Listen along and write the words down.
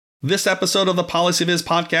This episode of the PolicyViz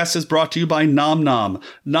podcast is brought to you by Nom Nom.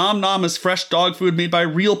 Nom Nom is fresh dog food made by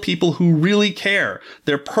real people who really care.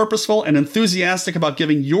 They're purposeful and enthusiastic about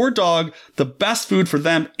giving your dog the best food for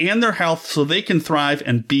them and their health so they can thrive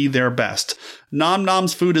and be their best. Nom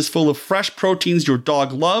Nom's food is full of fresh proteins your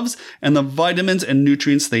dog loves and the vitamins and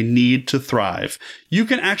nutrients they need to thrive. You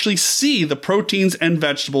can actually see the proteins and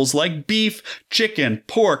vegetables like beef, chicken,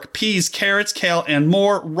 pork, peas, carrots, kale, and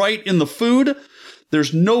more right in the food.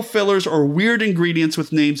 There's no fillers or weird ingredients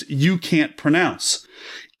with names you can't pronounce.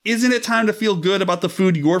 Isn't it time to feel good about the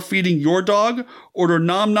food you're feeding your dog? Order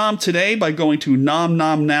Nom Nom today by going to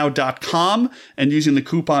nomnomnow.com and using the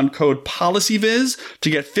coupon code PolicyViz to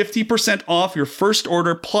get 50% off your first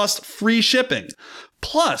order plus free shipping.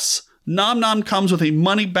 Plus, Nom Nom comes with a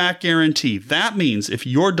money-back guarantee. That means if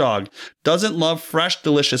your dog doesn't love fresh,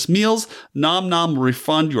 delicious meals, Nom Nom will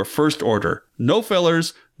refund your first order. No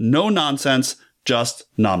fillers, no nonsense. Just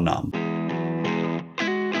Nom Nom.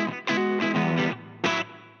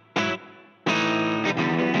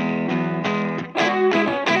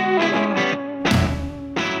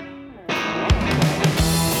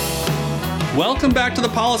 Welcome back to the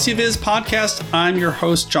PolicyViz podcast. I'm your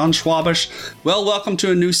host, John Schwabish. Well, welcome to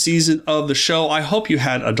a new season of the show. I hope you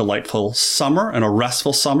had a delightful summer and a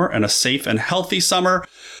restful summer and a safe and healthy summer.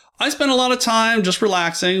 I spent a lot of time just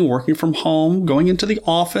relaxing, working from home, going into the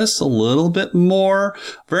office a little bit more.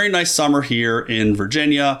 Very nice summer here in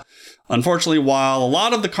Virginia. Unfortunately, while a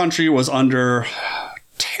lot of the country was under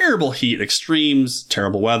terrible heat extremes,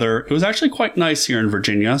 terrible weather, it was actually quite nice here in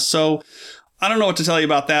Virginia. So I don't know what to tell you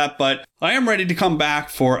about that, but I am ready to come back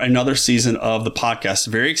for another season of the podcast.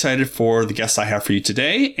 Very excited for the guests I have for you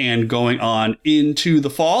today and going on into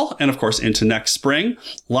the fall and, of course, into next spring.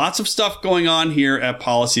 Lots of stuff going on here at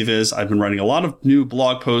PolicyViz. I've been writing a lot of new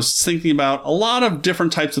blog posts, thinking about a lot of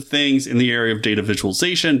different types of things in the area of data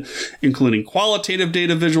visualization, including qualitative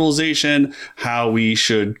data visualization, how we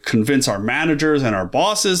should convince our managers and our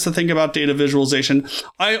bosses to think about data visualization.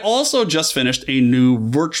 I also just finished a new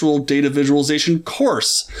virtual data visualization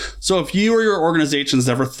course. So if you or your organization's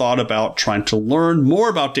ever thought about trying to learn more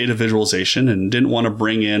about data visualization and didn't want to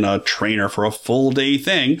bring in a trainer for a full day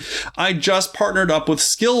thing, I just partnered up with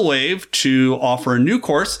Skillwave to offer a new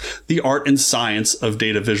course, The Art and Science of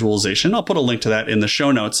Data Visualization. I'll put a link to that in the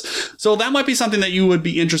show notes. So that might be something that you would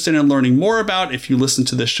be interested in learning more about. If you listen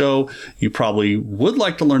to this show, you probably would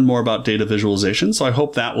like to learn more about data visualization. So I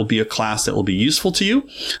hope that will be a class that will be useful to you.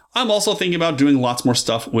 I'm also thinking about doing lots more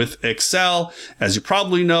stuff with Excel. As you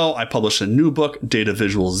probably know, I published a new book, Data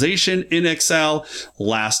Visualization in Excel,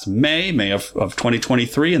 last May of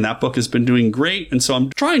 2023, and that book has been doing great. And so I'm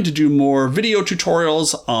trying to do more video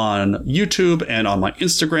tutorials on YouTube and on my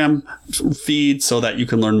Instagram feed so that you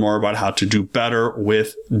can learn more about how to do better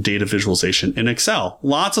with data visualization in Excel.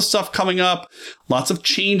 Lots of stuff coming up, lots of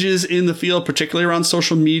changes in the field, particularly around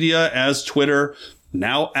social media as Twitter,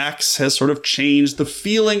 now X, has sort of changed the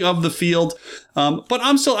feeling of the field. But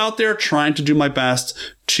I'm still out there trying to do my best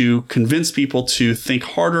to convince people to think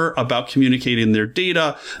harder about communicating their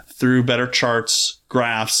data through better charts,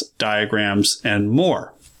 graphs, diagrams, and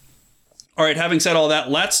more. All right, having said all that,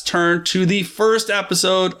 let's turn to the first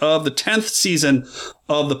episode of the 10th season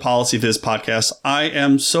of the PolicyViz podcast. I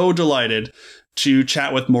am so delighted to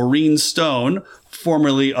chat with Maureen Stone,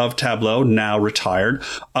 formerly of Tableau, now retired,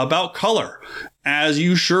 about color. As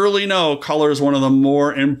you surely know, color is one of the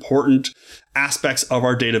more important aspects of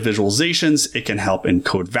our data visualizations. It can help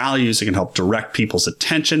encode values. It can help direct people's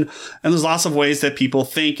attention. And there's lots of ways that people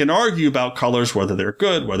think and argue about colors, whether they're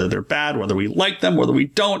good, whether they're bad, whether we like them, whether we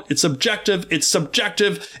don't. It's objective. It's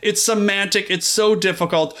subjective. It's semantic. It's so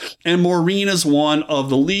difficult. And Maureen is one of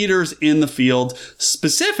the leaders in the field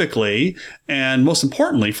specifically, and most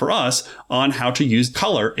importantly for us, on how to use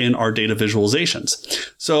color in our data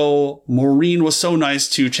visualizations. So Maureen was so nice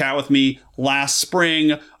to chat with me last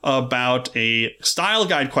spring about a style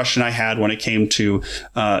guide question I had when it came to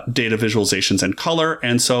data visualizations and color.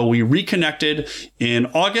 And so we reconnected in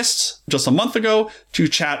August, just a month ago, to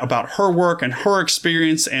chat about her work and her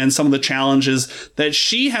experience and some of the challenges that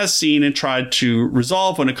she has seen and tried to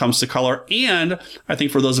resolve when it comes to color. And I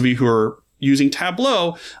think for those of you who are using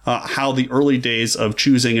Tableau, how the early days of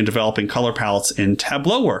choosing and developing color palettes in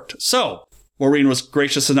Tableau worked. So Maureen was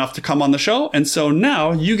gracious enough to come on the show, and so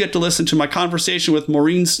now you get to listen to my conversation with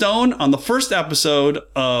Maureen Stone on the first episode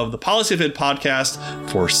of the PolicyViz podcast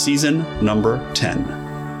for season number 10.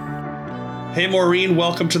 Hey, Maureen,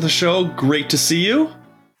 welcome to the show. Great to see you.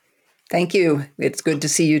 Thank you. It's good to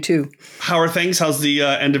see you too. How are things? How's the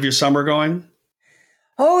end of your summer going?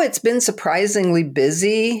 Oh, it's been surprisingly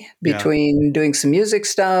busy between doing some music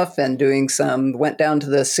stuff and went down to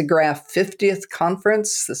the SIGGRAPH 50th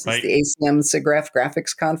conference. This is Right. the ACM SIGGRAPH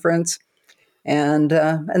Graphics Conference. And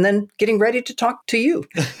then getting ready to talk to you.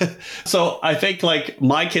 So I think like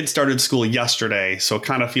my kids started school yesterday, so it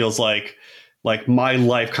kind of feels like my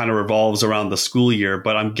life kind of revolves around the school year.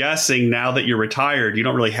 But I'm guessing now that you're retired, you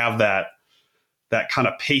don't really have that kind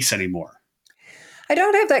of pace anymore. I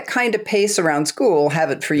don't have that kind of pace around school.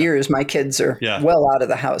 Have it for years. My kids are well out of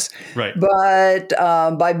the house. Right. But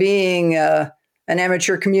by being an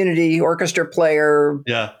amateur community orchestra player,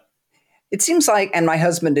 it seems like, and my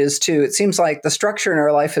husband is too, it seems like the structure in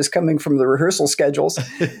our life is coming from the rehearsal schedules.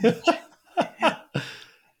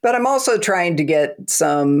 But I'm also trying to get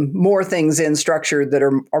some more things in structured that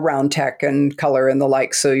are around tech and color and the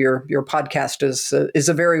like. So your podcast is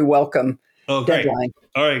a very welcome deadline.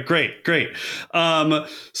 All right, great.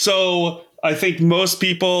 So I think most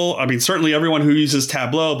people, I mean, certainly everyone who uses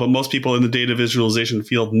Tableau, but most people in the data visualization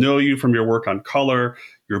field know you from your work on color,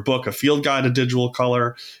 your book, A Field Guide to Digital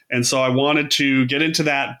Color. And so I wanted to get into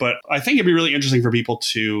that, but I think it'd be really interesting for people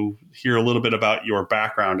to hear a little bit about your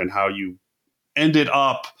background and how you ended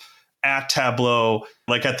up at Tableau,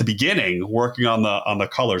 like at the beginning, working on the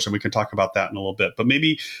colors, and we can talk about that in a little bit. But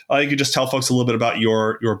maybe you could just tell folks a little bit about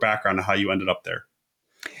your background and how you ended up there.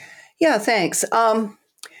 Yeah, thanks.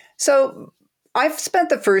 So I've spent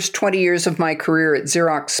the first 20 years of my career at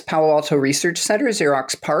Xerox Palo Alto Research Center,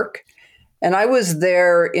 Xerox PARC, and I was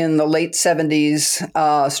there in the late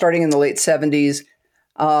 70s, starting in the late 70s.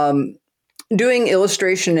 Doing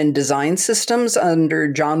illustration and design systems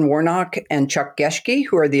under John Warnock and Chuck Geschke,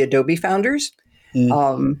 who are the Adobe founders.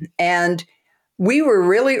 And we were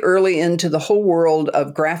really early into the whole world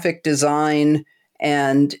of graphic design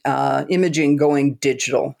and imaging going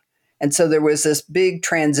digital. And so there was this big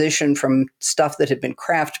transition from stuff that had been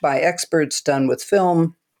crafted by experts done with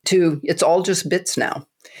film to it's all just bits now.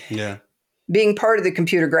 Yeah. Being part of the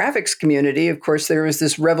computer graphics community, of course, there was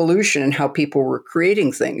this revolution in how people were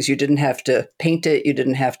creating things. You didn't have to paint it. You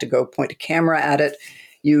didn't have to go point a camera at it.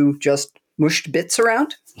 You just mushed bits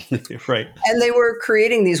around. Right. And they were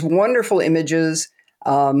creating these wonderful images,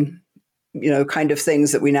 kind of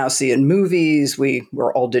things that we now see in movies.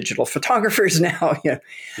 We're all digital photographers now. Yeah.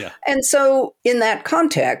 And so in that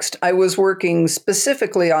context, I was working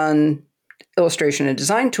specifically on illustration and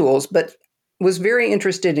design tools, but was very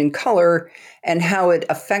interested in color and how it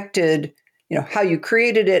affected, how you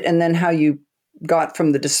created it and then how you got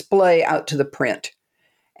from the display out to the print.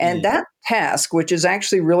 And that task, which is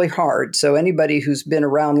actually really hard. So anybody who's been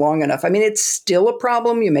around long enough, I mean, it's still a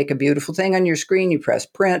problem. You make a beautiful thing on your screen, you press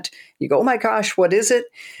print, you go, oh my gosh, what is it?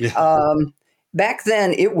 Yeah. Back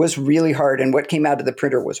then it was really hard. And what came out of the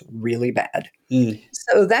printer was really bad.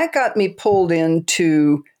 So that got me pulled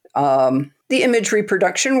into the image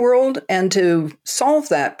reproduction world. And to solve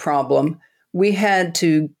that problem, we had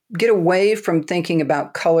to get away from thinking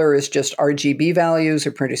about color as just RGB values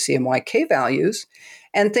or printed CMYK values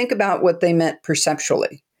and think about what they meant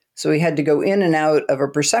perceptually. So we had to go in and out of a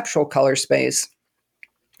perceptual color space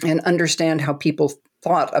and understand how people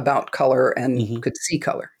thought about color and could see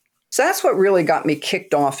color. So that's what really got me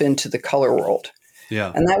kicked off into the color world.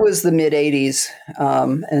 Yeah. And that was the mid 80s,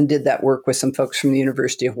 and did that work with some folks from the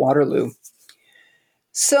University of Waterloo.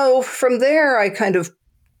 So from there, I kind of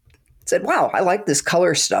said, wow, I like this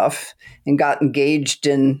color stuff, and got engaged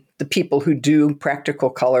in the people who do practical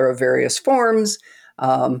color of various forms,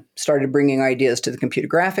 started bringing ideas to the computer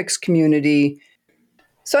graphics community.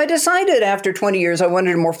 So I decided after 20 years, I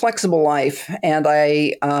wanted a more flexible life, and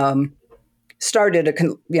I started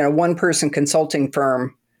a one-person consulting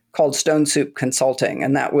firm called Stone Soup Consulting,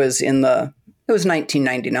 and that was it was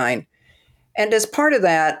 1999. And as part of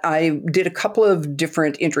that, I did a couple of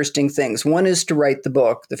different interesting things. One is to write the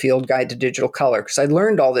book, The Field Guide to Digital Color, because I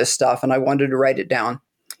learned all this stuff and I wanted to write it down.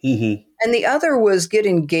 And the other was get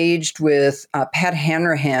engaged with Pat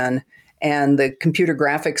Hanrahan and the computer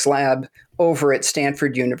graphics lab over at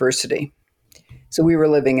Stanford University. So we were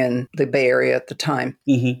living in the Bay Area at the time.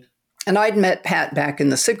 And I'd met Pat back in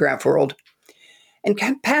the SIGGRAPH world. And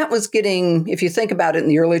Pat was getting, if you think about it, in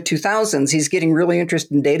the early 2000s, he's getting really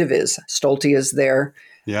interested in data viz. Stolte is there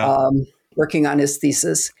working on his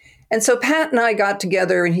thesis. And so Pat and I got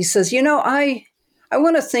together and he says, I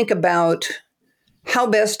want to think about how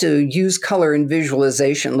best to use color in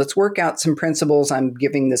visualization. Let's work out some principles. I'm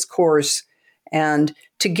giving this course. And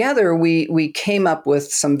together we came up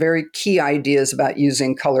with some very key ideas about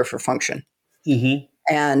using color for function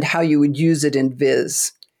and how you would use it in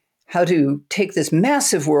viz. How to take this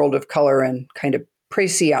massive world of color and kind of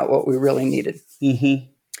précis out what we really needed.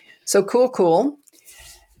 So cool.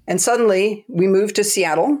 And suddenly we moved to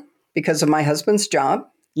Seattle because of my husband's job.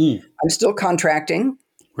 I'm still contracting.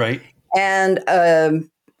 Right. And a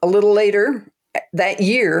little later that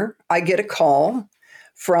year, I get a call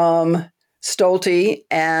from Stolte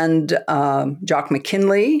and Jock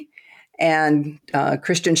McKinley and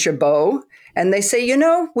Christian Chabot. And they say,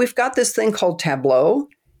 we've got this thing called Tableau,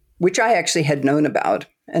 which I actually had known about.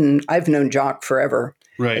 And I've known Jock forever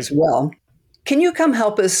as well. Can you come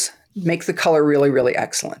help us make the color really, really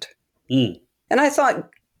excellent? And I thought,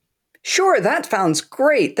 sure, that sounds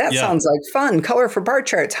great. That sounds like fun. Color for bar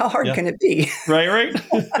charts. How hard can it be? Right.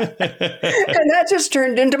 And that just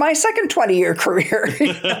turned into my second 20-year career.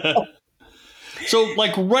 So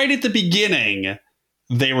like right at the beginning,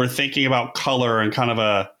 they were thinking about color in kind of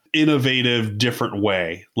a innovative, different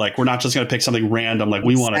way. Like we're not just going to pick something random. Like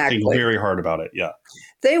we want to think very hard about it. Yeah.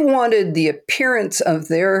 They wanted the appearance of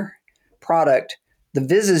their product, the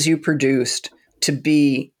vises you produced, to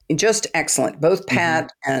be just excellent. Both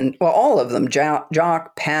Pat and, all of them,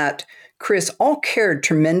 Jock, Pat, Chris, all cared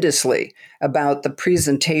tremendously about the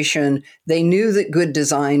presentation. They knew that good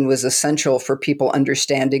design was essential for people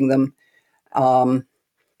understanding them.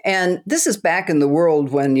 And this is back in the world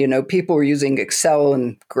when, people were using Excel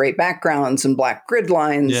and gray backgrounds and black grid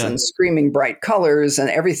lines and screaming bright colors, and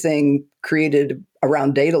everything created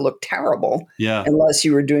around data looked terrible unless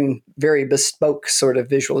you were doing very bespoke sort of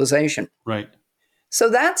visualization. Right. So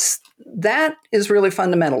that is really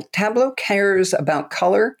fundamental. Tableau cares about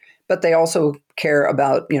color, but they also care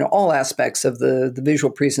about, all aspects of the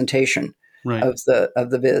visual presentation of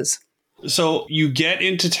the viz. So you get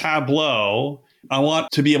into Tableau. I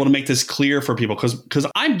want to be able to make this clear for people because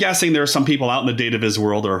I'm guessing there are some people out in the data viz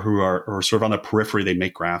world or who are sort of on the periphery. They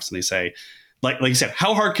make graphs and they say, like you said,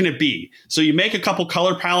 how hard can it be? So you make a couple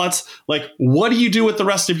color palettes. Like, what do you do with the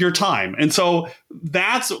rest of your time? And so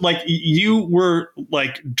that's like you were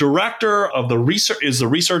like director of the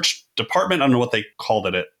research department. I don't know what they called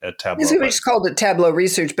it at Tableau. We just called it Tableau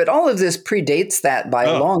Research, but all of this predates that by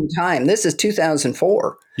a long time. This is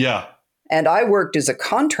 2004. Yeah. And I worked as a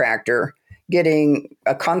contractor, getting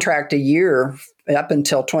a contract a year up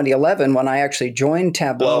until 2011 when I actually joined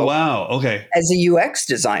Tableau. Oh, wow. Okay. As a UX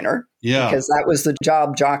designer. Yeah. Because that was the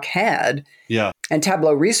job Jock had. Yeah. And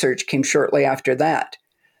Tableau Research came shortly after that.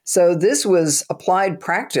 So this was applied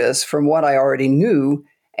practice from what I already knew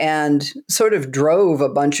and sort of drove a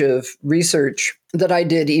bunch of research that I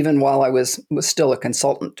did even while I was still a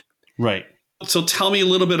consultant. Right. So tell me a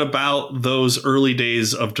little bit about those early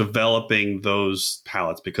days of developing those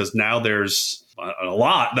palettes, because now there's a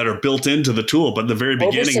lot that are built into the tool, but the very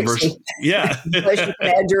beginning version. Yeah. You can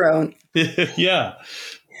add your own. Yeah.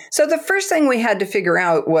 So the first thing we had to figure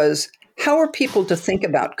out was how are people to think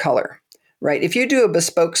about color, right? If you do a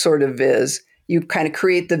bespoke sort of viz, you kind of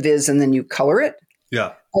create the viz and then you color it.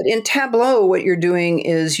 Yeah. But in Tableau, what you're doing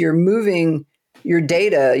is you're moving your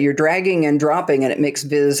data, you're dragging and dropping, and it makes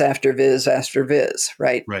viz after viz after viz,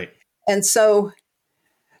 right? Right. And so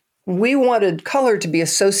we wanted color to be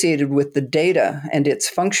associated with the data and its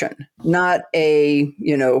function, not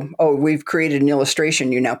we've created an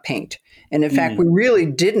illustration, you now paint. And in fact, we really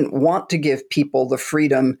didn't want to give people the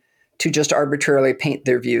freedom to just arbitrarily paint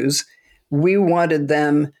their views. We wanted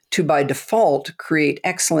them to, by default, create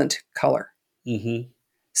excellent color. Mm-hmm.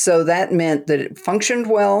 So that meant that it functioned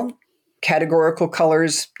well. Categorical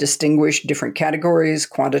colors distinguish different categories.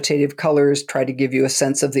 Quantitative colors try to give you a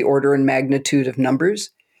sense of the order and magnitude of numbers.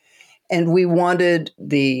 And we wanted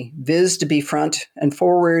the viz to be front and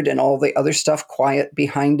forward and all the other stuff quiet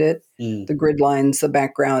behind it, the grid lines, the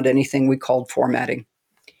background, anything we called formatting.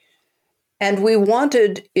 And we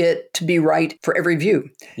wanted it to be right for every view.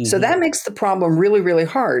 Mm-hmm. So that makes the problem really, really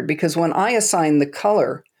hard, because when I assign the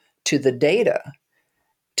color to the data,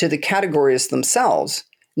 to the categories themselves,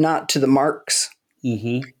 not to the marks,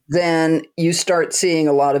 then you start seeing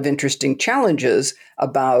a lot of interesting challenges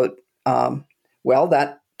about,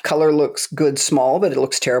 that color looks good small, but it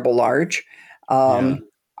looks terrible large.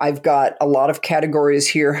 I've got a lot of categories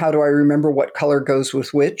here. How do I remember what color goes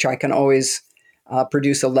with which? I can always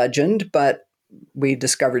produce a legend, but we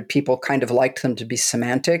discovered people kind of liked them to be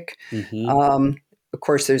semantic. Of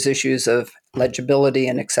course, there's issues of legibility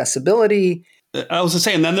and accessibility. I was just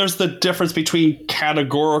saying, then there's the difference between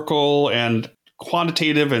categorical and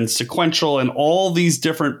quantitative and sequential and all these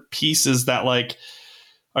different pieces that, like,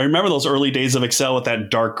 I remember those early days of Excel with that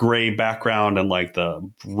dark gray background and like the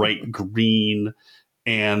bright green,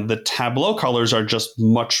 and the Tableau colors are just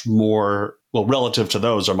much more, well, relative to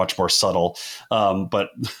those are much more subtle.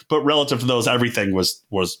 But relative to those, everything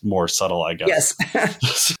was more subtle, I guess.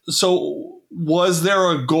 Yes. So was there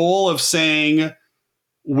a goal of saying,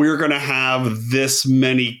 we're going to have this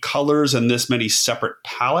many colors and this many separate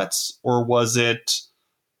palettes? Or was it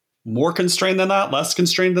more constrained than that, less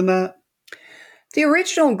constrained than that? The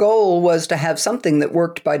original goal was to have something that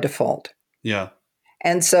worked by default. Yeah.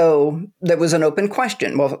 And so there was an open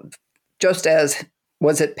question. Well, just as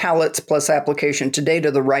was it palettes plus application to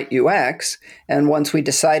data the right UX? And once we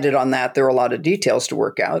decided on that, there were a lot of details to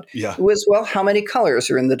work out. Yeah. It was, well, how many colors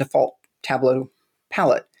are in the default Tableau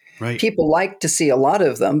palette? Right. People like to see a lot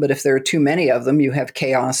of them, but if there are too many of them, you have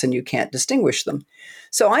chaos and you can't distinguish them.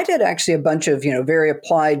 So I did actually a bunch of, very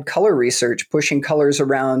applied color research, pushing colors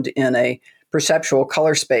around in a perceptual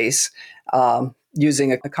color space,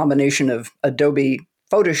 using a combination of Adobe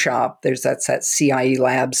Photoshop, that's that CIE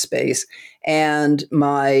lab space, and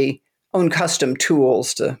my own custom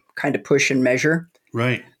tools to kind of push and measure.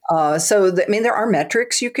 Right. There are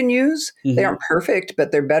metrics you can use. Mm-hmm. They aren't perfect,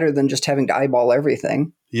 but they're better than just having to eyeball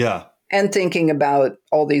everything. Yeah. And thinking about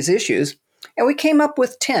all these issues. And we came up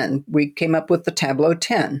with 10. We came up with the Tableau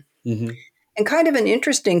 10. Mm-hmm. And kind of an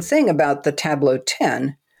interesting thing about the Tableau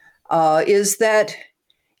 10 is that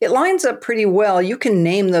it lines up pretty well. You can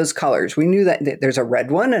name those colors. We knew that there's a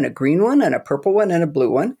red one and a green one and a purple one and a blue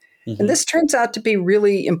one. Mm-hmm. And this turns out to be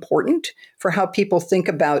really important for how people think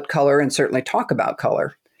about color and certainly talk about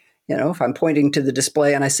color. If I'm pointing to the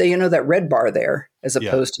display and I say, that red bar there, as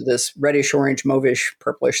opposed to this reddish, orange, mauvish,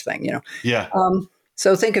 purplish thing, Yeah.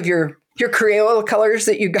 So think of your Crayola colors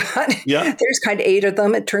that you got. Yeah. There's kind of 8 of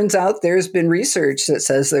them. It turns out there's been research that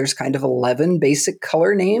says there's kind of 11 basic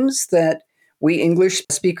color names that we English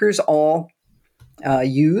speakers all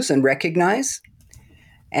use and recognize.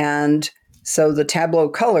 And so the Tableau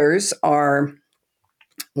colors are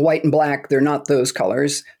white and black. They're not those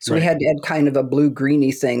colors. So we had to add kind of a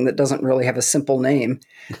blue-greeny thing that doesn't really have a simple name.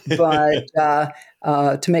 But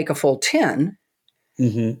to make a full 10.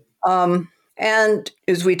 Mm-hmm. And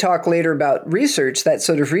as we talk later about research, that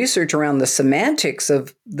sort of research around the semantics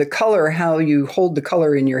of the color, how you hold the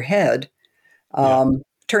color in your head,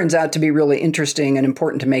 turns out to be really interesting and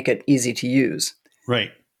important to make it easy to use.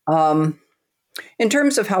 Right. In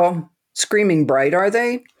terms of how screaming bright are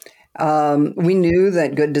they, we knew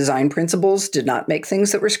that good design principles did not make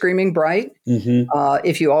things that were screaming bright. Mm-hmm.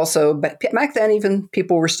 If you also, but back then, even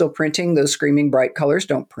people were still printing those screaming bright colors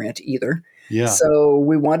don't print either. Yeah. So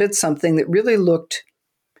we wanted something that really looked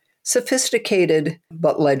sophisticated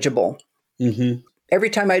but legible. Mm-hmm. Every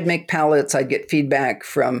time I'd make palettes, I'd get feedback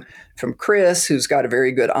from Chris, who's got a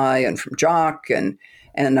very good eye, and from Jock, and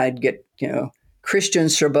I'd get, Christian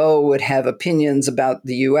Chabot would have opinions about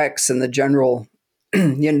the UX and the general.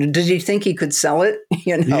 Did he think he could sell it?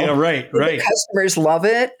 Yeah, right. Did the customers love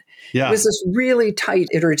it? Yeah. It was this really tight,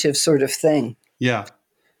 iterative sort of thing. Yeah.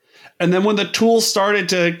 And then when the tools started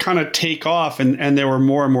to kind of take off and there were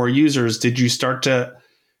more and more users, did you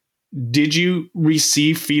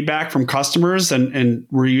receive feedback from customers and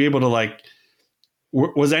were you able to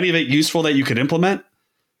was any of it useful that you could implement?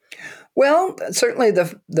 Well, certainly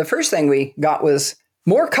the first thing we got was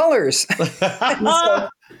more colors. So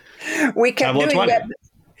we kept Tableau doing 20.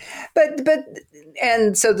 that.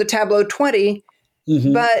 And so the Tableau 20,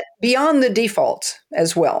 mm-hmm. but beyond the defaults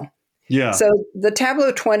as well. Yeah. So the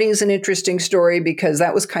Tableau 20 is an interesting story because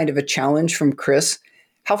that was kind of a challenge from Chris.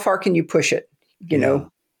 How far can you push it?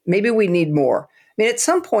 Maybe we need more. At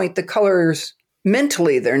some point, the colors,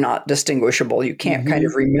 mentally, they're not distinguishable. You can't mm-hmm. kind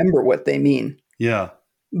of remember what they mean. Yeah.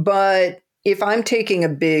 But if I'm taking a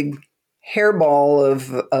big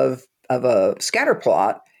hairball of a scatter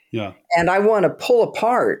plot, and I want to pull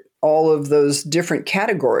apart all of those different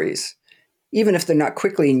categories, even if they're not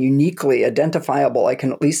quickly and uniquely identifiable, I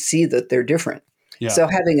can at least see that they're different. Yeah. So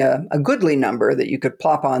having a goodly number that you could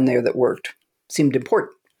plop on there that worked seemed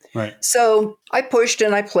important. Right. So I pushed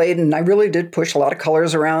and I played, and I really did push a lot of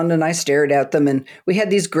colors around, and I stared at them, and we had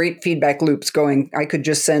these great feedback loops going. I could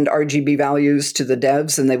just send RGB values to the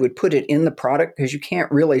devs and they would put it in the product because you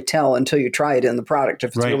can't really tell until you try it in the product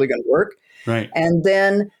if it's really going to work. Right. And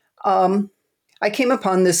then I came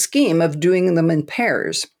upon this scheme of doing them in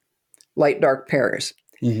pairs, light, dark pairs.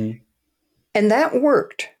 Mm-hmm. And that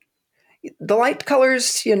worked. The light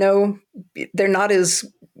colors, they're not as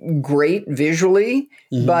great visually,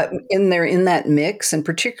 mm-hmm. but in that mix, and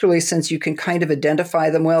particularly since you can kind of identify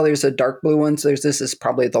them well, there's a dark blue one, so this is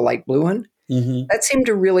probably the light blue one. Mm-hmm. That seemed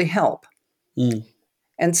to really help. Mm.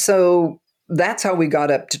 And so that's how we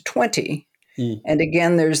got up to 20. Mm. And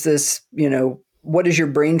again, there's this, what is your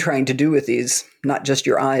brain trying to do with these, not just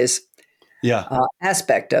your eyes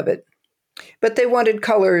aspect of it. But they wanted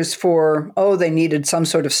colors they needed some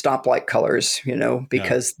sort of stoplight colors,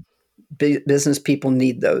 because business people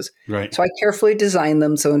need those. Right. So I carefully designed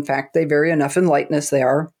them. So in fact, they vary enough in lightness. They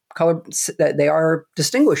are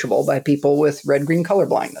distinguishable by people with red-green color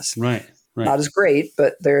blindness. Right. Right. Not as great,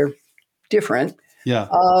 but they're different. Yeah.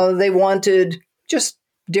 They wanted just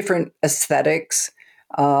different aesthetics.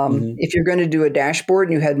 If you're going to do a dashboard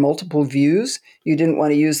and you had multiple views, you didn't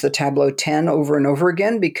want to use the Tableau 10 over and over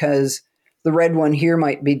again because the red one here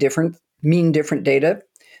might be mean different data.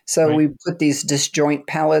 So we put these disjoint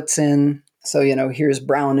palettes in. So, here's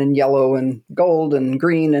brown and yellow and gold and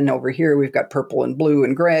green. And over here, we've got purple and blue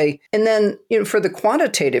and gray. And then, for the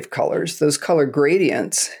quantitative colors, those color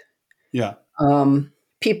gradients,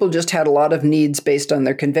 people just had a lot of needs based on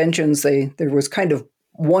their conventions. There was kind of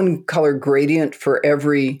one color gradient for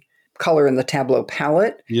every color in the Tableau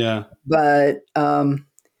palette. Yeah. But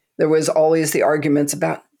there was always the arguments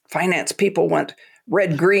about finance people want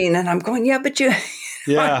red, green. And I'm going, yeah, but you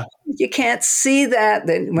can't see that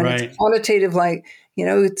when it's quantitative,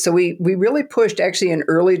 so we really pushed actually an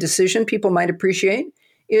early decision people might appreciate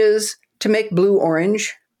is to make blue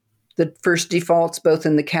orange the first defaults, both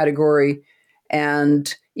in the category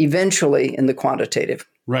and eventually in the quantitative.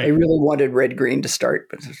 Right. They really wanted red, green to start.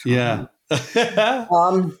 But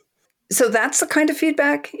so that's the kind of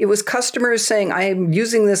feedback. It was customers saying, I am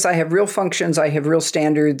using this. I have real functions. I have real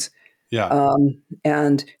standards. Yeah.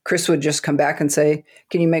 And Chris would just come back and say,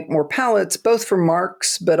 can you make more palettes, both for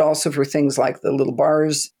marks, but also for things like the little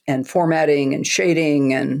bars and formatting and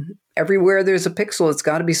shading, and everywhere there's a pixel, it's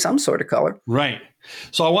got to be some sort of color. Right.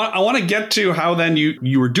 So I want to get to how then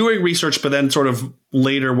you were doing research, but then sort of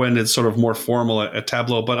later when it's sort of more formal at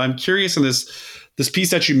Tableau. But I'm curious in this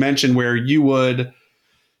piece that you mentioned where you would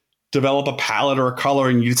develop a palette or a color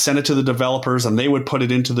and you'd send it to the developers and they would put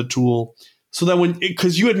it into the tool. So that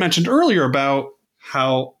because you had mentioned earlier about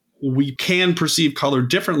how we can perceive color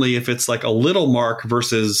differently if it's like a little mark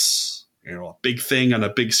versus, a big thing on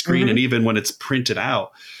a big screen, and even when it's printed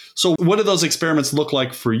out. So what did those experiments look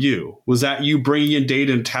like for you? Was that you bringing in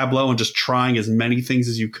data in Tableau and just trying as many things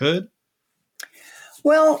as you could?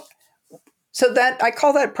 Well, so that I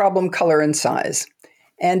call that problem color and size.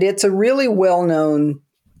 And it's a really well-known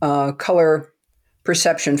color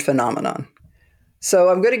perception phenomenon. So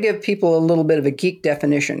I'm going to give people a little bit of a geek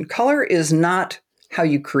definition. Color is not how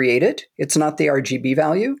you create it. It's not the RGB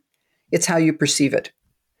value. It's how you perceive it.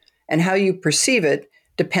 And how you perceive it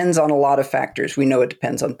depends on a lot of factors. We know it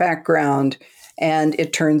depends on background. And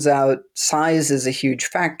it turns out size is a huge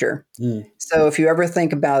factor. So if you ever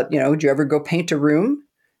think about, do you ever go paint a room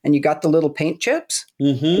and you got the little paint chips?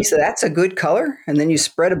 You said, that's a good color. And then you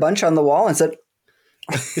spread a bunch on the wall and said,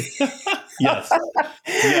 Yes.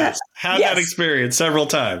 Had that experience several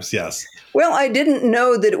times. Yes. Well, I didn't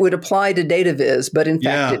know that it would apply to data viz, but in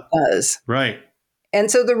fact it does. Right. And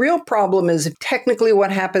so the real problem is technically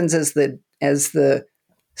what happens as the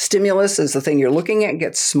stimulus, as the thing you're looking at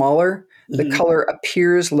gets smaller, the color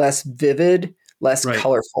appears less vivid, less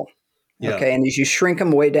colorful. Yeah. Okay. And as you shrink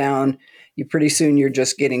them way down, pretty soon you're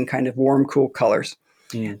just getting kind of warm, cool colors.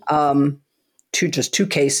 Two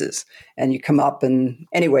cases, and you come up and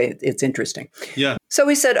anyway, it's interesting. Yeah. So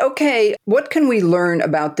we said, okay, what can we learn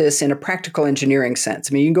about this in a practical engineering sense?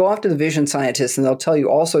 I mean, you can go off to the vision scientists and they'll tell you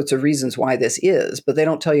all sorts of reasons why this is, but they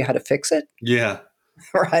don't tell you how to fix it. Yeah.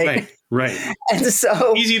 Right. And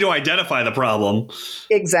so easy to identify the problem.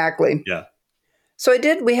 Exactly. Yeah. So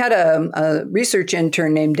we had a research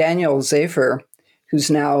intern named Daniel Zafer, who's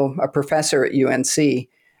now a professor at UNC.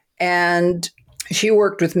 And she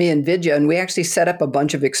worked with me in Vidya, and we actually set up a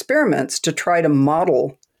bunch of experiments to try to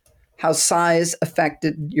model how size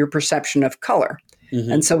affected your perception of color.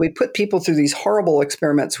 And so we put people through these horrible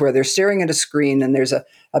experiments where they're staring at a screen and there's a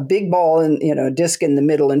big ball and a disc in the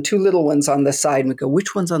middle and two little ones on the side. And we go,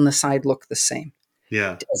 which ones on the side look the same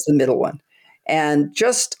as the middle one? And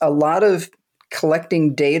just a lot of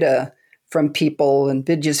collecting data from people, and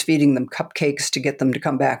Vidya's feeding them cupcakes to get them to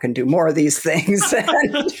come back and do more of these things.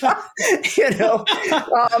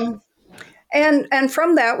 And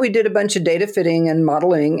from that, we did a bunch of data fitting and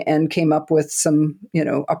modeling and came up with some,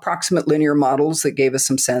 approximate linear models that gave us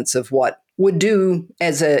some sense of what would do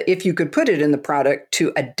if you could put it in the product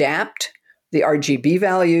to adapt the RGB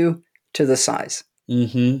value to the size.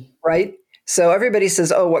 Right? So everybody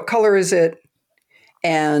says, oh, what color is it?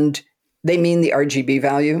 And they mean the RGB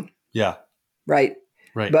value. Yeah. Right.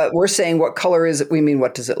 But we're saying, what color is it? We mean,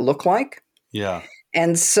 what does it look like? Yeah.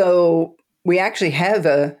 And so we actually have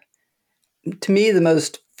to me, the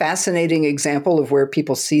most fascinating example of where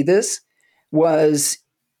people see this was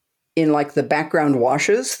in like the background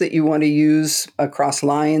washes that you want to use across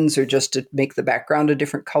lines or just to make the background a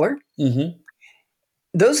different color.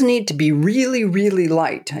 those need to be really, really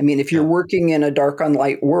light. I mean, if you're working in a dark on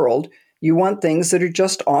light world, you want things that are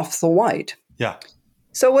just off the white. Yeah.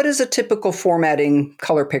 So what does a typical formatting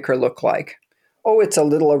color picker look like? Oh, it's a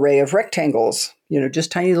little array of rectangles,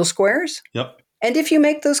 just tiny little squares. Yep. And if you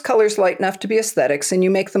make those colors light enough to be aesthetics and you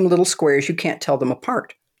make them little squares, you can't tell them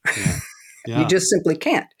apart. Yeah. Yeah. You just simply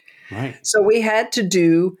can't. Right. So we had to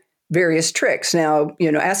do various tricks. Now,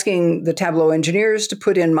 asking the Tableau engineers to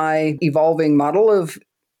put in my evolving model of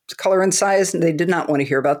color and size, they did not want to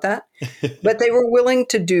hear about that. But they were willing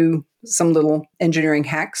to do some little engineering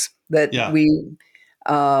hacks that we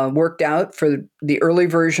worked out for the early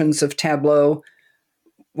versions of Tableau.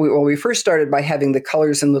 We first started by having the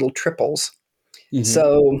colors in little triples. Mm-hmm.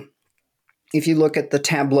 So if you look at the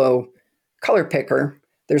Tableau color picker,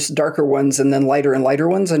 there's darker ones and then lighter and lighter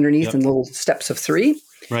ones underneath in little steps of 3.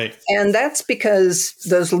 Right. And that's because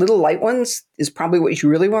those little light ones is probably what you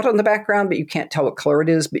really want on the background, but you can't tell what color it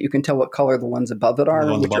is, but you can tell what color the ones above it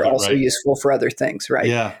are, which are also useful for other things, right?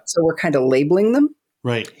 Yeah. So we're kind of labeling them.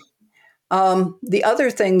 Right. The other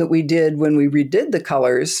thing that we did when we redid the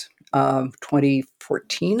colors,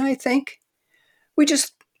 2014, I think, we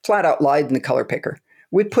just flat out lied in the color picker.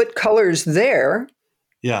 We put colors there.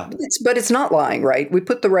 Yeah. But it's not lying, right? We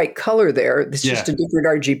put the right color there. It's just a different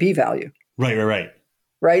RGB value.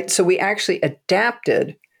 Right. So we actually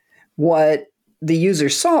adapted what the user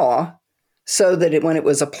saw so that when it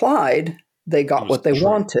was applied, they got what they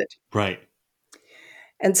wanted. Right.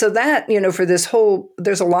 And so that, for this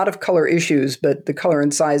there's a lot of color issues, but the color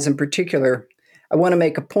and size in particular, I want to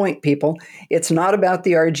make a point, people. It's not about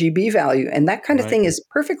the RGB value. And that kind of thing is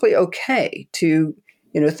perfectly okay to,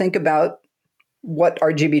 think about what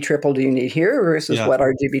RGB triple do you need here versus what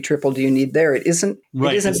RGB triple do you need there. It isn't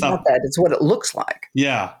about that. It's what it looks like.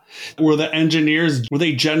 Yeah. Were the engineers, were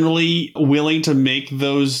they generally willing to make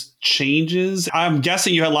those changes? I'm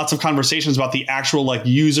guessing you had lots of conversations about the actual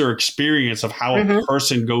user experience of how a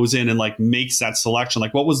person goes in and makes that selection.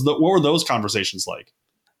 What were those conversations like?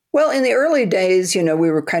 Well, in the early days, we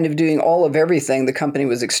were kind of doing all of everything. The company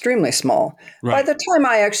was extremely small. Right. By the time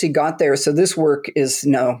I actually got there, so this work is,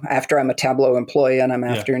 after I'm a Tableau employee and I'm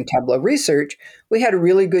after in Tableau research, we had a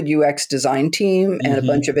really good UX design team and a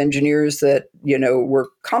bunch of engineers that, were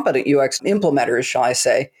competent UX implementers, shall I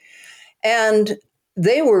say. And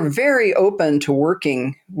they were very open to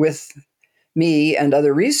working with me and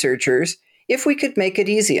other researchers if we could make it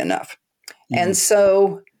easy enough. And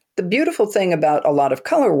so the beautiful thing about a lot of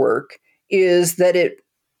color work is that it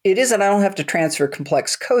isn't, I don't have to transfer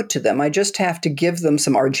complex code to them. I just have to give them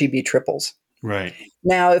some RGB triples. Right.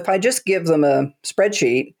 Now, if I just give them a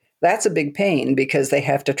spreadsheet, that's a big pain because they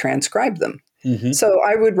have to transcribe them. So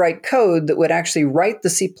I would write code that would actually write the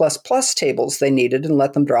C++ tables they needed and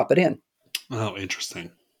let them drop it in. Oh,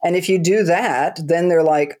 interesting. And if you do that, then they're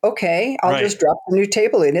like, okay, I'll just drop the new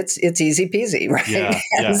table in. It's easy peasy, right? Yeah,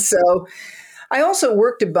 and so I also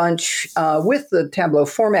worked a bunch with the Tableau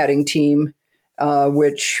formatting team,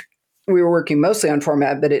 which we were working mostly on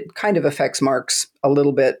format, but it kind of affects marks a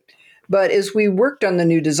little bit. But as we worked on the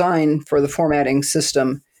new design for the formatting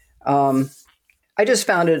system, I just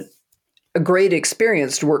found it a great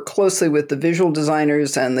experience to work closely with the visual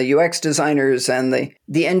designers and the UX designers and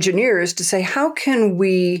the engineers to say, how can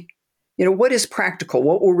we, what is practical?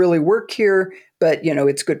 What will really work here? But,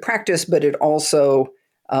 it's good practice, but it also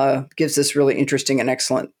gives this really interesting and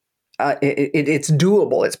excellent, it's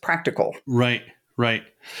doable, it's practical. Right.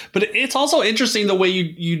 But it's also interesting the way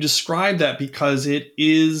you describe that, because it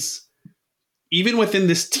is, even within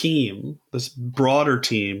this team, this broader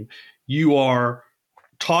team, you are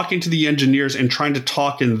talking to the engineers and trying to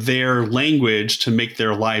talk in their language to make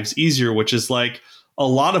their lives easier, which is a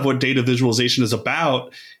lot of what data visualization is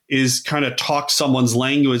about, is kind of talk someone's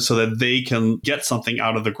language so that they can get something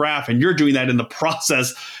out of the graph. And you're doing that in the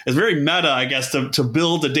process. It's very meta, I guess, to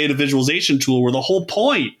build a data visualization tool where the whole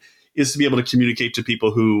point is to be able to communicate to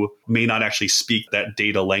people who may not actually speak that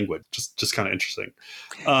data language. Just kind of interesting.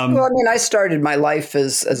 Well, I started my life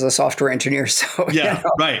as a software engineer, so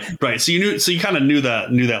right. So you kind of knew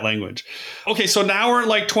that language. Okay, so now we're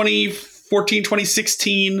in 2014,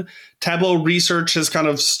 2016. Tableau Research has kind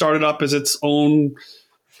of started up as its own,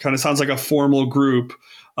 kind of sounds like a formal group.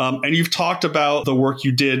 And you've talked about the work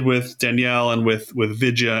you did with Danielle and with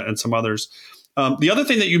Vidya and some others. The other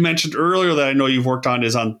thing that you mentioned earlier that I know you've worked on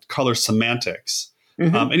is on color semantics.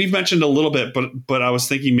 And you've mentioned a little bit, but I was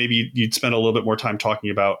thinking maybe you'd spend a little bit more time talking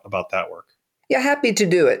about that work. Yeah, happy to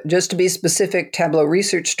do it. Just to be specific, Tableau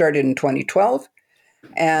Research started in 2012.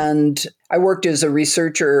 And I worked as a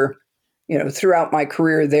researcher, throughout my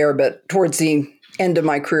career there, but towards the end of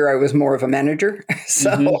my career, I was more of a manager.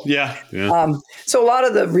 So, so a lot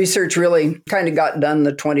of the research really kind of got done in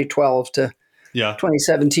the 2012 to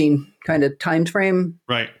 2017 kind of time frame.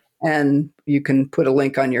 Right. And you can put a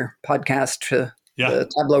link on your podcast to the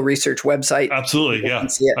Tableau research website. Absolutely. Yeah.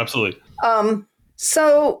 Absolutely.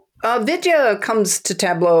 So Vidya comes to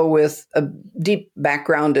Tableau with a deep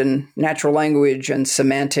background in natural language and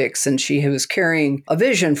semantics, and she was carrying a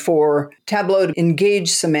vision for Tableau to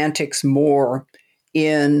engage semantics more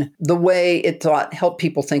in the way it thought helped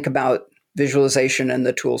people think about visualization and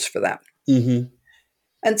the tools for that. Mm-hmm.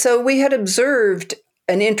 And so we had observed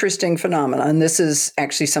an interesting phenomenon. This is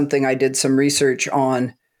actually something I did some research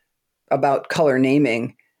on about color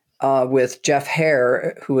naming with Jeff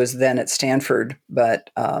Hare, who was then at Stanford,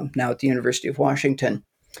 but now at the University of Washington,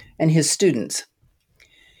 and his students.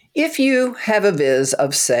 If you have a viz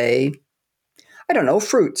of, say, I don't know,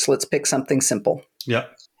 fruits, let's pick something simple. Yeah.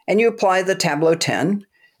 And you apply the Tableau 10,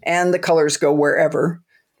 and the colors go wherever.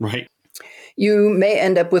 Right. You may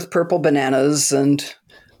end up with purple bananas and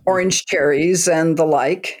orange cherries and the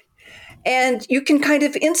like. And you can kind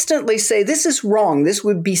of instantly say, this is wrong. This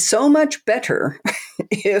would be so much better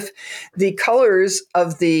if the colors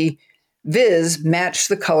of the viz match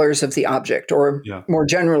the colors of the object, or more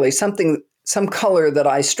generally, some color that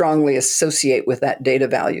I strongly associate with that data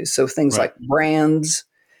value. So things like brands,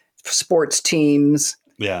 sports teams,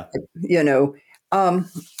 and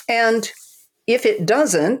if it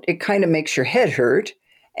doesn't, it kind of makes your head hurt.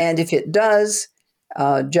 And if it does,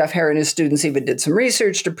 Jeff Hare and his students even did some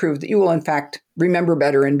research to prove that you will, in fact, remember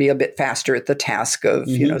better and be a bit faster at the task of,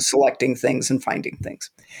 selecting things and finding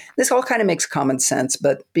things. This all kind of makes common sense,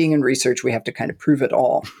 but being in research, we have to kind of prove it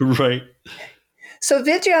all. Right. So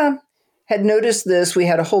Vidya had noticed this. We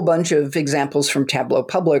had a whole bunch of examples from Tableau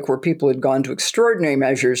Public where people had gone to extraordinary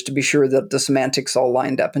measures to be sure that the semantics all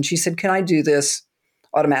lined up. And she said, can I do this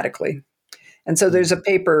automatically? And so there's a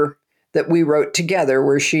paper that we wrote together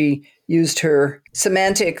where she used her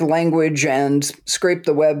semantic language and scraped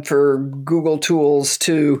the web for Google tools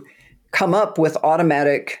to come up with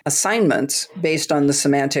automatic assignments based on the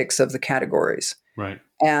semantics of the categories. Right.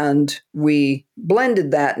 And we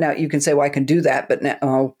blended that. Now you can say, well, I can do that, but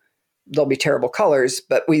now there'll be terrible colors.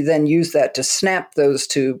 But we then used that to snap those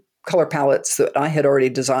to color palettes that I had already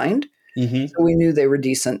designed. Mm-hmm. So we knew they were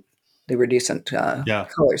decent. They were decent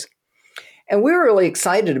colors. And we were really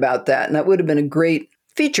excited about that. And that would have been a great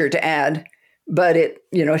feature to add. But it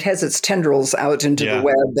has its tendrils out into the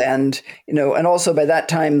web. And, and also by that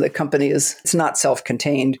time, the company it's not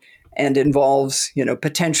self-contained and involves,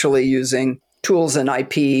 potentially using tools and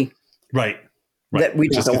IP. Right. That we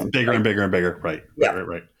just don't get bigger and bigger and bigger. Right. Yeah.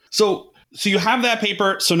 Right. So you have that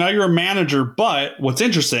paper. So now you're a manager. But what's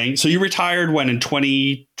interesting, so you retired when, in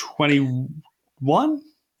 2021?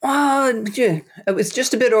 It was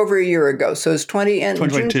just a bit over a year ago. So it's June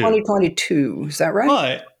 2022. Is that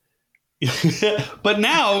right? But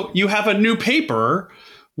now you have a new paper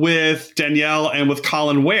with Danielle and with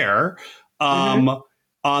Colin Ware on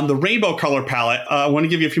the rainbow color palette. I want to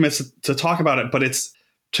give you a few minutes to talk about it. But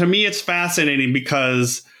to me, it's fascinating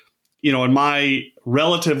because, in my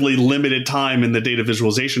relatively limited time in the data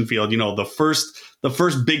visualization field, the first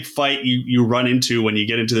big fight you run into when you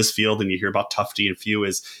get into this field and you hear about Tufte and Few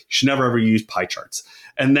is you should never ever use pie charts.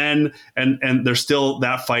 And then and there's still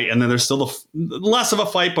that fight, and then there's still the less of a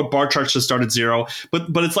fight, but bar charts just start at 0. But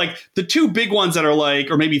it's like the two big ones that are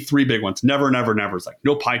like, or maybe three big ones, never. It's like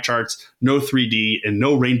no pie charts, no 3D, and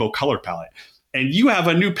no rainbow color palette. And you have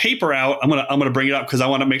a new paper out. I'm gonna bring it up because I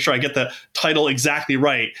want to make sure I get the title exactly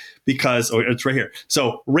right, because it's right here.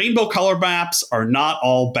 So rainbow color maps are not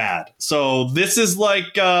all bad. So this is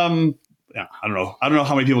like I don't know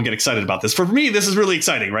how many people get excited about this. For me, this is really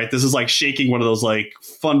exciting, right? This is like shaking one of those like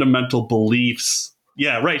fundamental beliefs.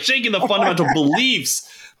 Yeah, right. Shaking the fundamental beliefs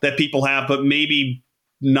that people have, but maybe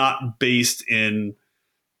not based in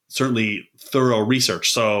certainly thorough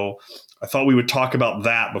research. So I thought we would talk about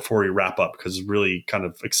that before we wrap up, because it's really kind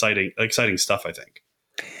of exciting stuff, I think.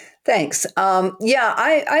 Thanks.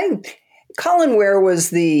 Colin Ware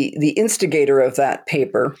was the instigator of that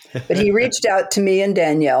paper, but he reached out to me and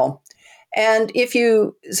Danielle. And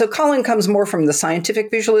so Colin comes more from the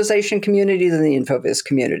scientific visualization community than the InfoVis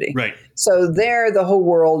community. Right. So there, the whole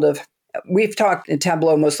world of, we've talked in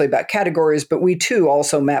Tableau mostly about categories, but we too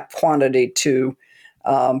also map quantity to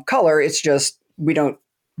color. It's just, we don't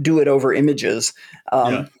do it over images.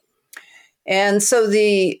 And so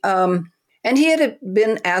and he had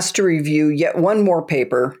been asked to review yet one more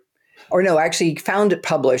paper, or no, actually he found it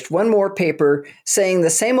published, one more paper saying the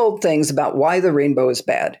same old things about why the rainbow is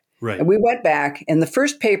bad. Right. And we went back, and the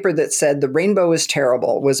first paper that said the rainbow is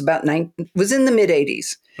terrible was was in the mid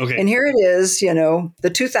 80s. Okay. And here it is, the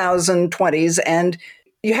 2020s, and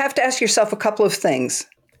you have to ask yourself a couple of things.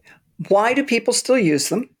 Why do people still use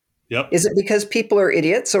them? Yep. Is it because people are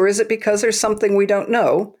idiots, or is it because there's something we don't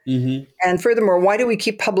know? Mm-hmm. And furthermore, why do we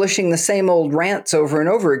keep publishing the same old rants over and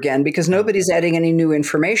over again? Because nobody's adding any new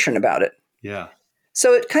information about it. Yeah.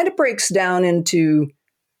 So it kind of breaks down into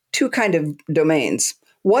two kind of domains.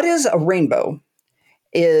 What is a rainbow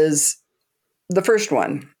is the first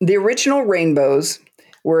one. The original rainbows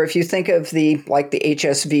were, if you think of the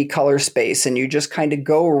HSV color space, and you just kind of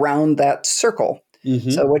go around that circle.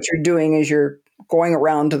 Mm-hmm. So what you're doing is you're going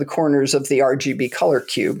around to the corners of the RGB color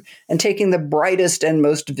cube and taking the brightest and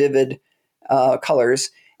most vivid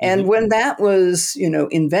colors. And when that was,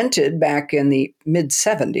 invented back in the mid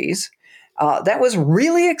 70s, that was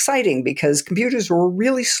really exciting because computers were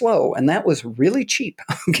really slow and that was really cheap.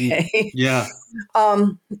 Okay. Yeah.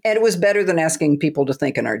 And it was better than asking people to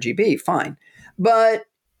think in RGB. Fine. But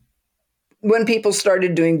when people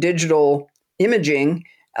started doing digital imaging,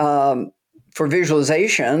 for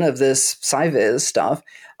visualization of this sci-viz stuff,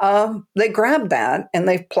 they grabbed that and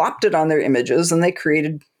they plopped it on their images and they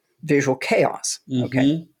created visual chaos. Mm-hmm.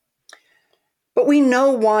 Okay. But we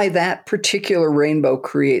know why that particular rainbow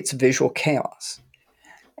creates visual chaos.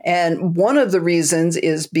 And one of the reasons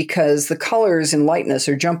is because the colors in lightness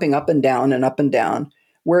are jumping up and down and up and down.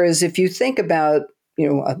 Whereas if you think about,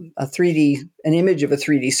 an image of a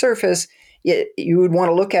 3D surface, you would want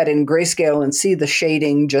to look at it in grayscale and see the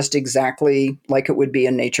shading just exactly like it would be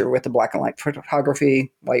in nature with the black and white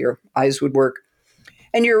photography, while your eyes would work.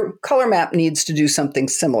 And your color map needs to do something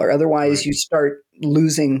similar. Otherwise, you start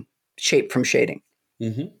losing shape from shading.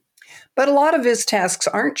 Mm-hmm. But a lot of his tasks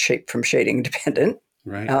aren't shape from shading dependent.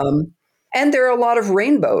 Right. And there are a lot of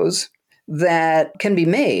rainbows that can be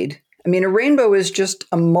made. I mean, a rainbow is just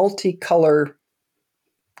a multicolor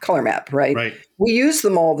color map, right? Right. We use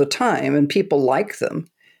them all the time and people like them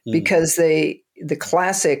because the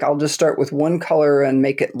classic, I'll just start with one color and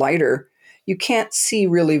make it lighter. You can't see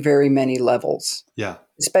really very many levels. Yeah.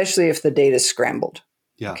 Especially if the data is scrambled.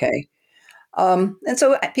 Yeah. Okay. And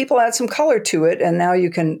so people add some color to it. And now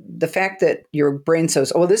the fact that your brain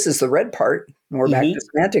says, oh, this is the red part. And we're back to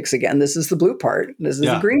semantics again. This is the blue part. This is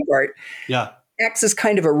the green part. Yeah. Acts as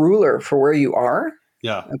kind of a ruler for where you are.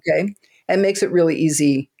 Yeah. Okay. And makes it really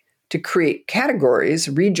easy to create categories,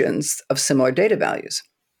 regions of similar data values.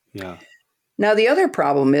 Yeah. Now, the other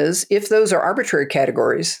problem is if those are arbitrary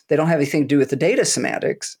categories, they don't have anything to do with the data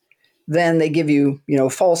semantics, then they give you, a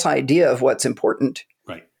false idea of what's important.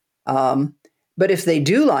 Right. But if they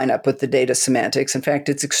do line up with the data semantics, in fact,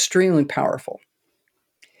 it's extremely powerful.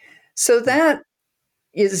 So that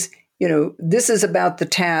is, this is about the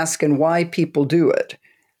task and why people do it.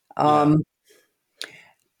 And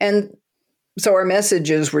so our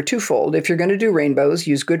messages were twofold. If you're going to do rainbows,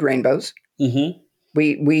 use good rainbows. Mm-hmm.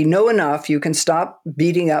 We know enough. You can stop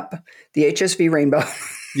beating up the HSV rainbow.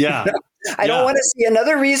 Yeah. I don't want to see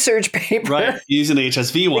another research paper. Right. Use an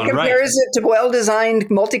HSV one, it compares it to well-designed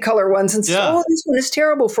multicolor ones and says, oh, this one is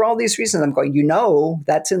terrible for all these reasons. I'm going,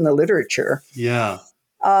 that's in the literature. Yeah.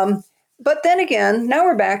 But then again, now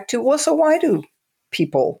we're back to, so why do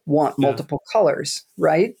people want multiple colors,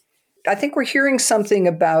 right? I think we're hearing something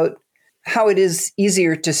about how it is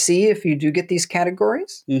easier to see if you do get these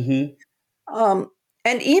categories. Mm-hmm.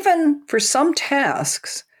 And even for some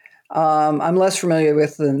tasks, I'm less familiar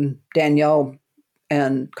with than Danielle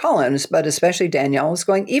and Collins, but especially Danielle is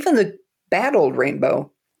going, even the bad old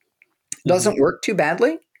rainbow doesn't work too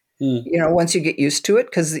badly, once you get used to it.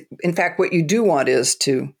 Because in fact, what you do want is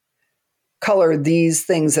to color these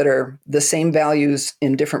things that are the same values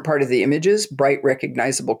in different part of the images, bright,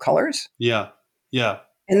 recognizable colors. Yeah. Yeah.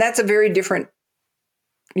 And that's a very different,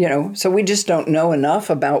 so we just don't know enough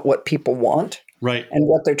about what people want. Right. And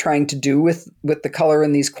what they're trying to do with the color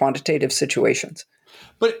in these quantitative situations.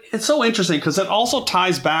 But it's so interesting because it also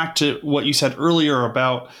ties back to what you said earlier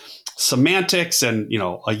about semantics and,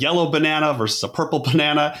 a yellow banana versus a purple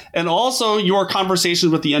banana, and also your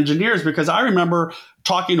conversations with the engineers, because I remember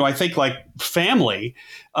talking to, I think, like family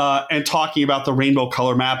and talking about the rainbow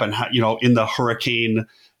color map and how, in the hurricane,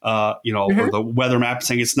 or the weather map,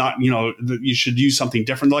 saying it's not, you should use something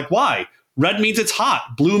different. Like, why? Red means it's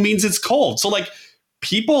hot. Blue means it's cold. So like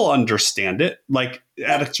people understand it like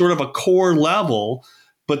at a sort of a core level,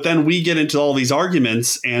 but then we get into all these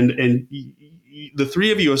arguments and the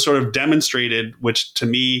three of you have sort of demonstrated, which to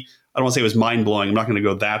me, I don't want to say it was mind blowing. I'm not going to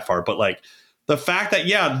go that far, but like the fact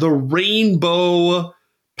that, the rainbow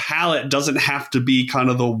palette doesn't have to be kind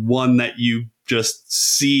of the one that you just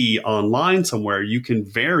see online somewhere, you can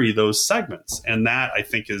vary those segments. And that I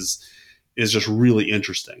think is just really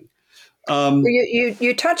interesting.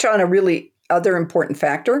 You touch on a really other important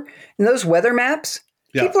factor. In those weather maps,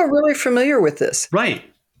 people are really familiar with this. Right.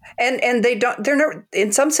 And they're not,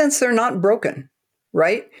 in some sense, they're not broken,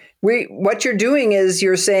 right? What you're doing is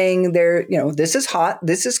you're saying this is hot,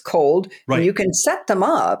 this is cold, right. And you can set them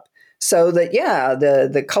up so that,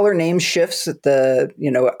 the color name shifts at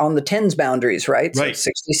on the tens boundaries, right? So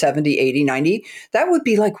 60, 70, 80, 90. That would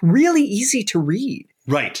be like really easy to read.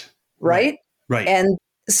 Right. Right. And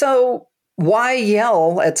so why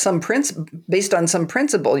yell at based on some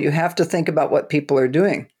principle? You have to think about what people are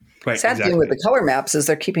doing. Right. Sad thing with the color maps is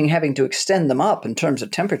they're having to extend them up in terms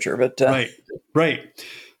of temperature. But right.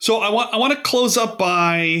 So I want to close up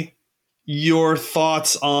by your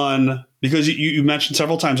thoughts on, because you mentioned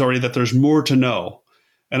several times already that there's more to know,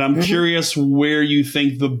 and I'm curious where you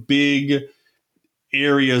think the big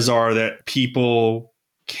areas are that people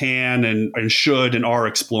can and should and are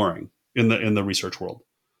exploring in the research world.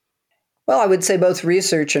 Well, I would say both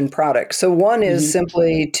research and product. So one is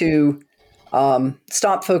simply to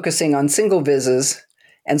stop focusing on single vises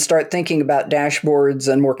and start thinking about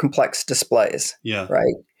dashboards and more complex displays. Yeah.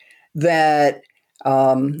 Right. That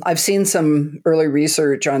I've seen some early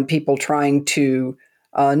research on people trying to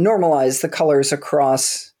normalize the colors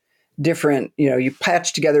across different, you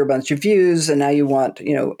patch together a bunch of views and now you want,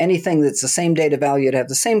 anything that's the same data value to have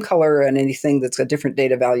the same color and anything that's a different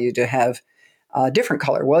data value to have different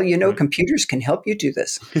color. Well, computers can help you do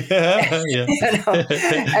this. Yeah.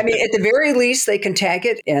 I mean, at the very least, they can tag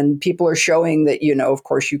it, and people are showing that, of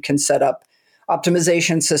course, you can set up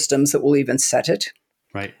optimization systems that will even set it.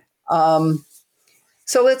 Right.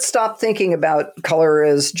 So let's stop thinking about color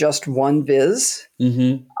as just one viz.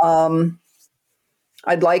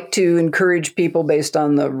 I'd like to encourage people based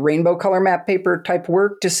on the rainbow color map paper type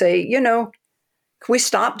work to say, can we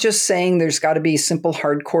stop just saying there's got to be simple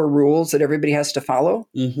hardcore rules that everybody has to follow?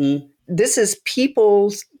 This is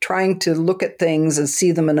people trying to look at things and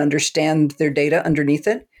see them and understand their data underneath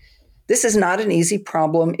it. This is not an easy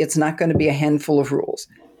problem. It's not going to be a handful of rules.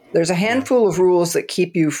 There's a handful of rules that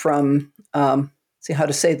keep you from, see how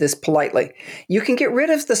to say this politely. You can get rid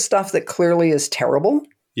of the stuff that clearly is terrible.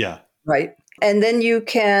 Yeah. Right. And then you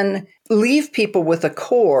can leave people with a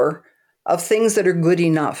core of things that are good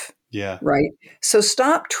enough. Yeah. Right. So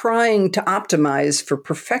stop trying to optimize for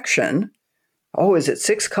perfection. Oh, is it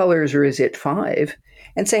 6 colors or is it 5?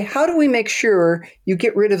 And say, how do we make sure you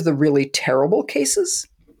get rid of the really terrible cases?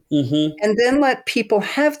 And then let people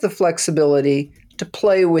have the flexibility to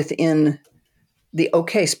play within the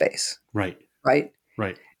okay space. Right.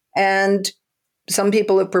 And some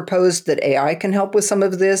people have proposed that AI can help with some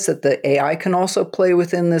of this, that the AI can also play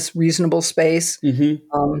within this reasonable space.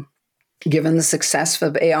 Given the success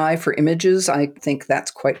of AI for images, I think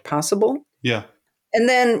that's quite possible. Yeah. And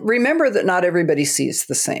then remember that not everybody sees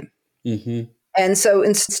the same. And so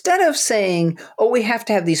instead of saying, we have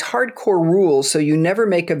to have these hardcore rules so you never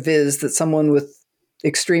make a viz that someone with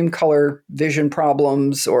extreme color vision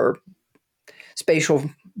problems or spatial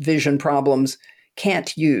vision problems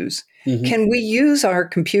can't use, can we use our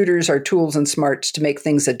computers, our tools and smarts to make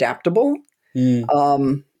things adaptable?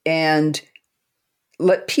 And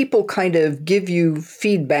let people kind of give you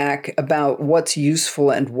feedback about what's useful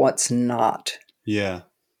and what's not. Yeah.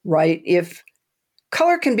 Right? If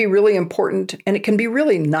color can be really important and it can be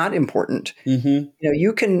really not important.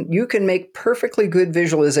 You can make perfectly good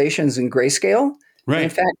visualizations in grayscale. Right. And in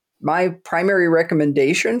fact, my primary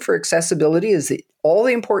recommendation for accessibility is that all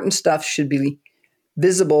the important stuff should be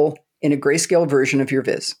visible in a grayscale version of your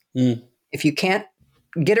viz. If you can't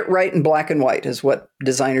get it right in black and white, is what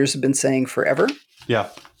designers have been saying forever. Yeah.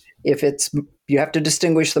 If you have to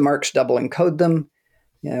distinguish the marks, double encode them,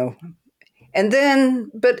 and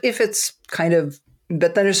then, but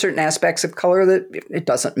then there's certain aspects of color that it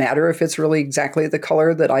doesn't matter if it's really exactly the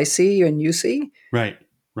color that I see and you see. Right.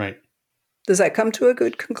 Does that come to a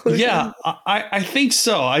good conclusion? Yeah, I think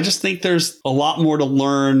so. I just think there's a lot more to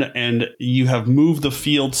learn, and you have moved the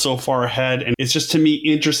field so far ahead. And it's just, to me,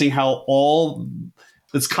 interesting how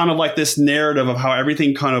it's kind of like this narrative of how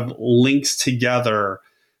everything kind of links together.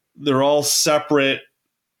 They're all separate,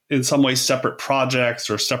 in some ways, separate projects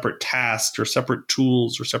or separate tasks or separate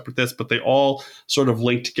tools or separate this, but they all sort of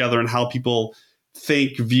link together in how people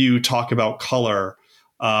think, view, talk about color.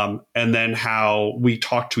 And then how we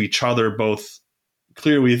talk to each other, both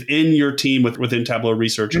clearly within your team, within Tableau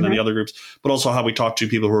Research and then the other groups, but also how we talk to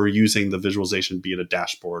people who are using the visualization, be it a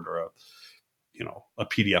dashboard or a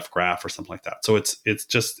PDF graph or something like that. So it's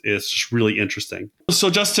just really interesting.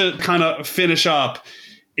 So just to kind of finish up,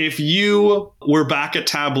 if you were back at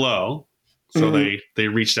Tableau, so they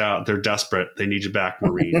reached out, they're desperate, they need you back,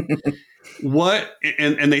 Maureen.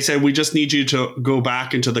 And they said, we just need you to go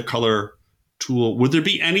back into the color tool. Would there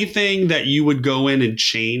be anything that you would go in and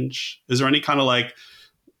change? Is there any kind of like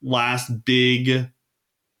last big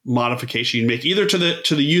modification you make, either to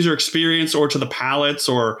the user experience or to the palettes,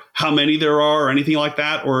 or how many there are, or anything like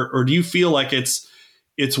that? Or do you feel like it's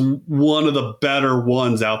one of the better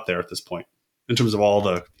ones out there at this point in terms of all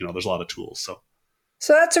the, there's a lot of tools.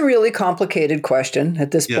 So that's a really complicated question. At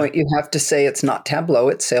this point, you have to say it's not Tableau,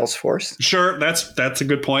 it's Salesforce. Sure, that's a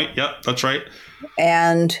good point. Yep, that's right.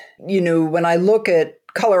 And, when I look at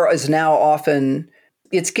color is now often,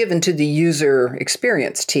 it's given to the user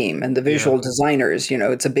experience team and the visual designers.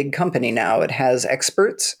 It's a big company now. It has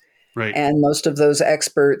experts. Right. And most of those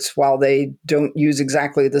experts, while they don't use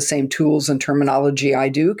exactly the same tools and terminology I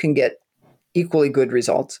do, can get equally good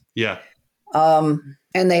results. Yeah.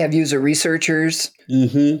 And they have user researchers,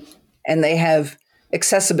 and they have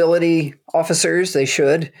accessibility officers. They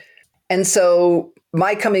should. And so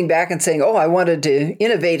my coming back and saying, I wanted to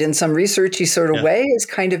innovate in some researchy sort of way is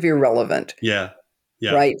kind of irrelevant. Yeah.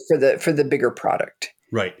 Yeah. Right. For the bigger product.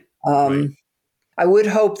 Right. I would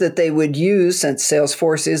hope that they would use, since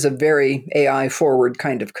Salesforce is a very AI forward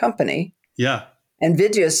kind of company. Yeah. And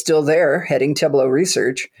Vidya's still there heading Tableau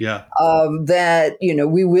research. Yeah. That,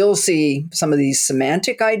 we will see some of these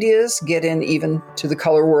semantic ideas get in even to the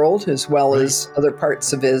color world as well as other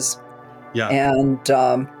parts of Viz. Yeah.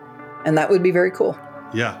 And that would be very cool.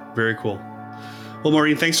 Yeah. Very cool. Well,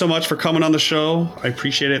 Maureen, thanks so much for coming on the show. I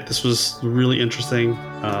appreciate it. This was really interesting.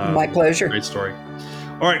 My pleasure. Great story.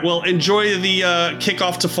 All right. Well, enjoy the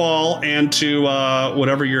kickoff to fall and to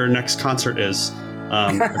whatever your next concert is.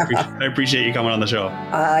 I appreciate you coming on the show.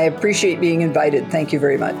 I appreciate being invited. Thank you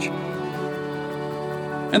very much.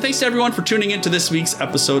 And thanks to everyone for tuning in to this week's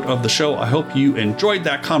episode of the show. I hope you enjoyed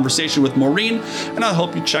that conversation with Maureen, and I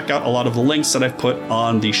hope you check out a lot of the links that I've put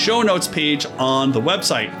on the show notes page on the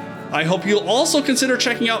website. I hope you'll also consider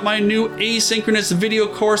checking out my new asynchronous video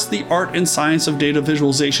course, The Art and Science of Data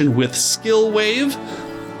Visualization with SkillWave.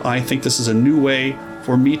 I think this is a new way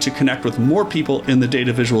for me to connect with more people in the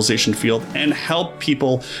data visualization field and help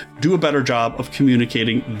people do a better job of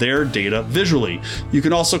communicating their data visually. You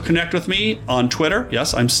can also connect with me on Twitter.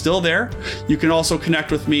 Yes, I'm still there. You can also connect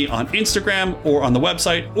with me on Instagram or on the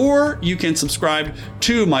website, or you can subscribe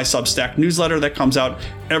to my Substack newsletter that comes out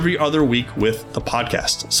every other week with the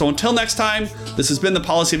podcast. So until next time, this has been the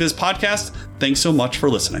Policy Viz podcast. Thanks so much for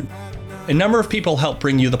listening. A number of people help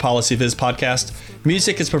bring you the Policy Viz podcast.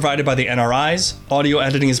 Music is provided by the NRIs. Audio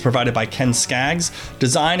editing is provided by Ken Skaggs.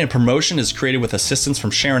 Design and promotion is created with assistance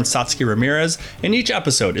from Sharon Satsky Ramirez. And each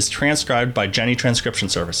episode is transcribed by Jenny Transcription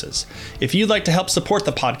Services. If you'd like to help support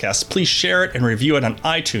the podcast, please share it and review it on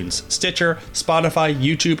iTunes, Stitcher, Spotify,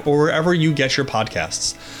 YouTube, or wherever you get your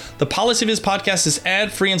podcasts. The Policy Viz podcast is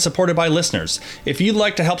ad-free and supported by listeners. If you'd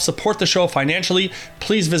like to help support the show financially,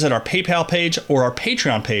 please visit our PayPal page or our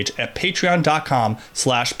Patreon page at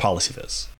patreon.com/policyviz.